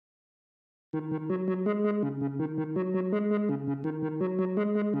Hey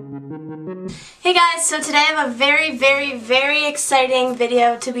guys, so today I have a very exciting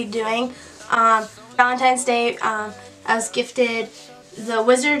video to be doing. Valentine's Day, I was gifted the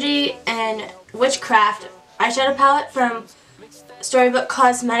Wizardry and Witchcraft eyeshadow palette from StoryBook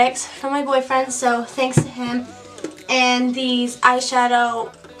Cosmetics from my boyfriend, so thanks to him. And these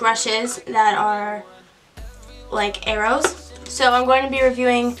eyeshadow brushes that are like arrows. So I'm going to be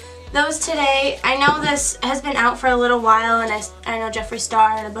reviewing those today. I know this has been out for a little while, and I know Jeffree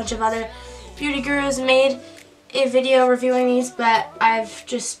Star and a bunch of other beauty gurus made a video reviewing these, but I've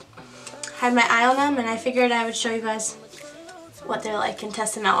just had my eye on them and I figured I would show you guys what they're like and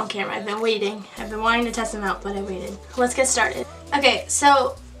test them out on camera. I've been waiting. I've been wanting to test them out, but I waited. Let's get started. Okay,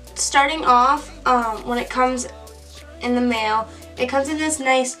 so starting off, when it comes in the mail, it comes in this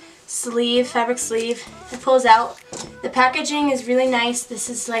nice sleeve, fabric sleeve. It pulls out. The packaging is really nice. This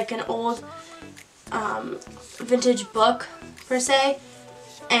is like an old vintage book per se,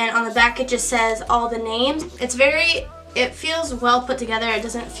 and on the back it just says all the names. It feels well put together. It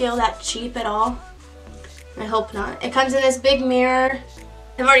doesn't feel that cheap at all. I hope not. It comes in this big mirror.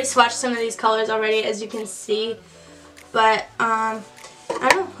 I've already swatched some of these colors already, as you can see, but I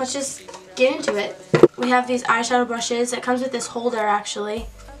don't know, let's just get into it. We have these eyeshadow brushes. It comes with this holder actually.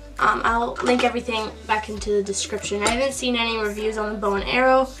 I'll link everything back into the description. I haven't seen any reviews on the bow and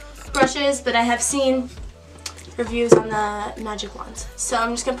arrow brushes, but I have seen reviews on the magic ones. So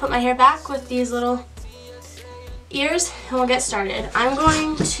I'm just going to put my hair back with these little ears and we'll get started. I'm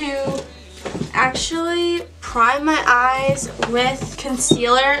going to actually prime my eyes with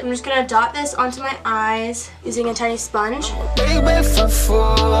concealer. I'm just going to dot this onto my eyes using a tiny sponge.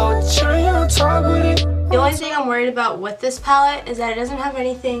 The only thing I'm worried about with this palette is that it doesn't have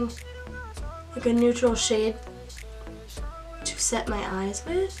anything like a neutral shade to set my eyes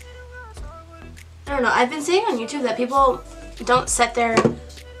with. I don't know. I've been seeing on YouTube that people don't set their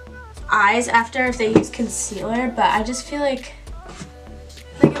eyes after if they use concealer, but I just feel like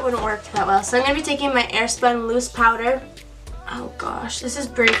it wouldn't work that well. So I'm going to be taking my Airspun loose powder. Oh gosh, this is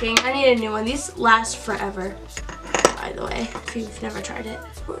breaking. I need a new one. These last forever, by the way, if you've never tried it.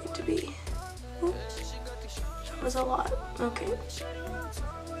 It's going to be... That was a lot. Okay.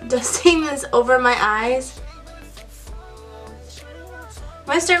 Dusting this over my eyes. I'm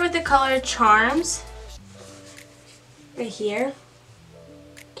going to start with the color Charms. Right here.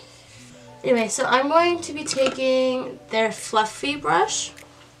 Anyway, so I'm going to be taking their fluffy brush.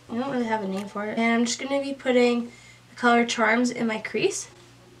 I don't really have a name for it. And I'm just going to be putting the color Charms in my crease.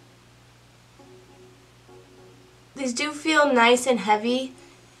 These do feel nice and heavy,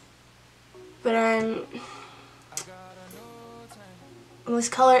 but this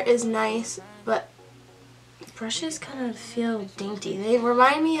color is nice, but the brushes kind of feel dainty. They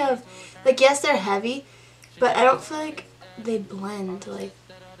remind me of, like, yes, they're heavy, but I don't feel like they blend. Like,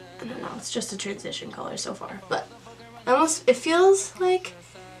 I don't know, it's just a transition color so far, but it feels like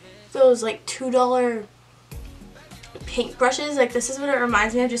those like $2 paint brushes. Like, this is what it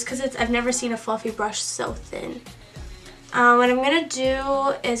reminds me of, just because I've never seen a fluffy brush so thin. What I'm going to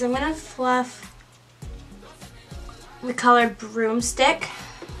do is I'm going to fluff the color Broomstick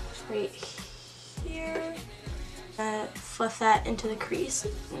right here. Fluff that into the crease.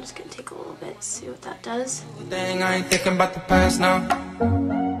 I'm just going to take a little bit, see what that does. I ain't thinking about the past now.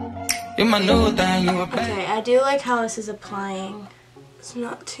 You're my new thing, you okay, I do like how this is applying. It's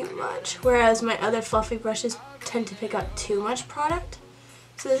not too much, whereas my other fluffy brushes tend to pick up too much product.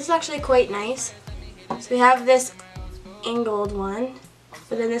 So this is actually quite nice. So we have this angled one,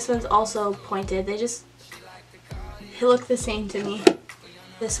 but then this one's also pointed. They look the same to me.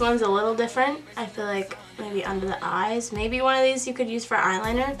 This one's a little different. I feel like maybe under the eyes. Maybe one of these you could use for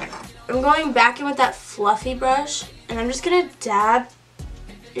eyeliner. I'm going back in with that fluffy brush, and I'm just going to dab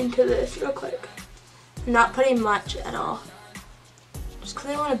into this real quick. I'm not putting much at all. Just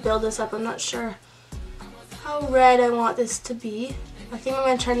because I want to build this up. I'm not sure how red I want this to be. I think I'm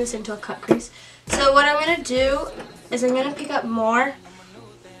going to turn this into a cut crease. So what I'm going to do is I'm going to pick up more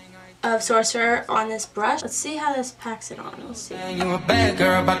of Sorcerer on this brush. Let's see how this packs it on. Let's see. You a bad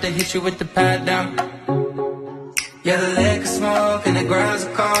girl, about to hit you with the pad down. Yeah, the legs smoke and the grounds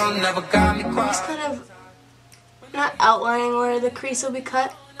are cold. Never got me quiet. Just kind of not outlining where the crease will be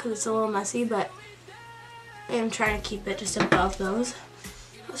cut because it's a little messy, but I am trying to keep it just above those.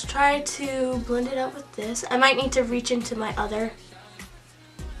 Let's try to blend it out with this. I might need to reach into my other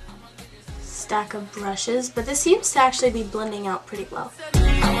stack of brushes, but this seems to actually be blending out pretty well.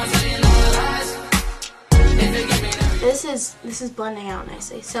 This is blending out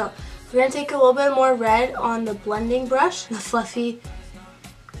nicely. So we're gonna take a little bit more red on the blending brush, the fluffy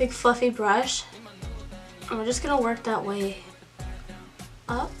big fluffy brush. And we're just gonna work that way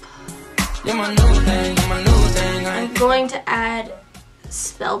up. I'm going to add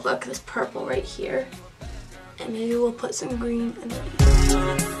StoryBook, this purple right here. And maybe we'll put some green in there.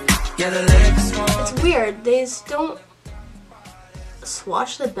 It's weird, these don't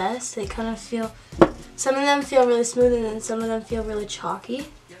swatch the best. They kind of feel, some of them feel really smooth and then some of them feel really chalky.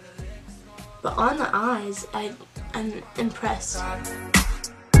 But on the eyes, I'm impressed.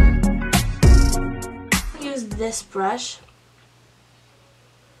 Use this brush.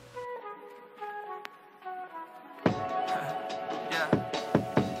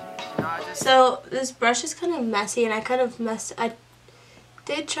 So this brush is kind of messy, and I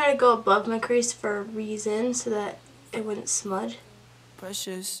did try to go above my crease for a reason, so that it wouldn't smudge.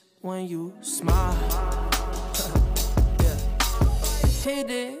 Precious when you smile.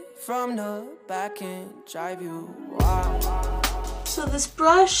 Hit it from the back and drive you wild. So this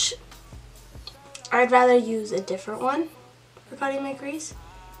brush, I'd rather use a different one for cutting my crease.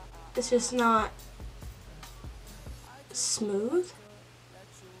 It's just not smooth.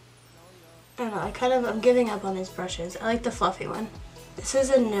 I don't know, I'm giving up on these brushes. I like the fluffy one. This is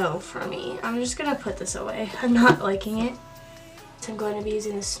a no for me. I'm just gonna put this away. I'm not liking it. So I'm going to be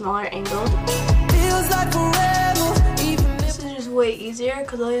using the smaller angle. This is just way easier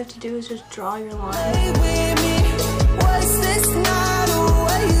because all you have to do is just draw your line.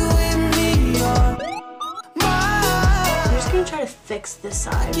 I'm just gonna try to fix this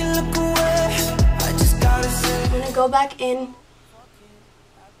side. I'm gonna go back in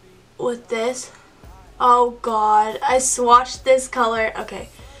with this. Oh god, I swatched this color. Okay,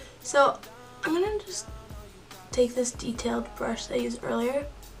 so I'm gonna just take this detailed brush that I used earlier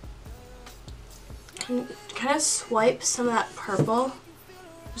and kind of swipe some of that purple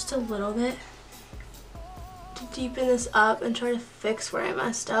just a little bit to deepen this up and try to fix where I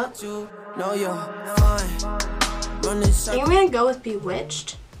messed up. I think I'm gonna go with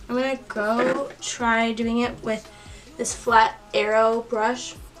Bewitched. I'm gonna go try doing it with this flat arrow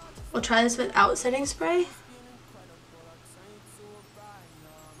brush. We'll try this without setting spray.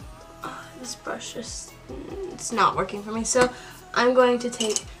 This brush just, it's not working for me. So I'm going to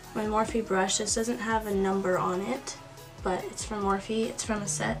take my Morphe brush. This doesn't have a number on it, but it's from Morphe. It's from a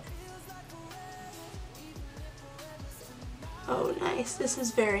set. Oh, nice. This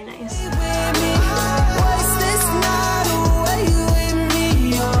is very nice.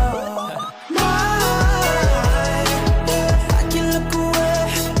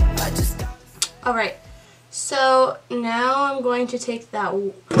 Alright, so now I'm going to take the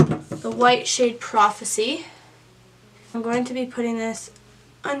white shade Prophecy. I'm going to be putting this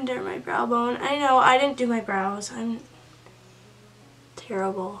under my brow bone. I know, I didn't do my brows. I'm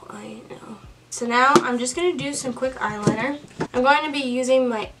terrible, I know. So now I'm just going to do some quick eyeliner. I'm going to be using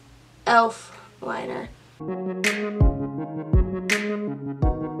my e.l.f. liner.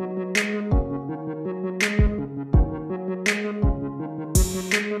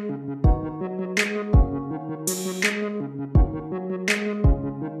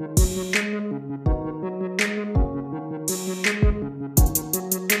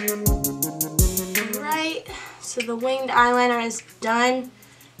 So the winged eyeliner is done.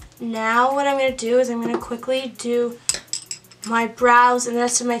 Now what I'm going to do is I'm going to quickly do my brows and the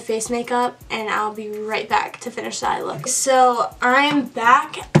rest of my face makeup, and I'll be right back to finish the eye look. So I'm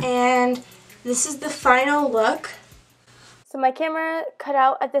back and this is the final look. So my camera cut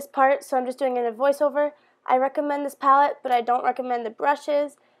out at this part, so I'm just doing it in a voiceover. I recommend this palette, but I don't recommend the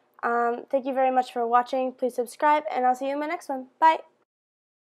brushes. Thank you very much for watching. Please subscribe, and I'll see you in my next one. Bye!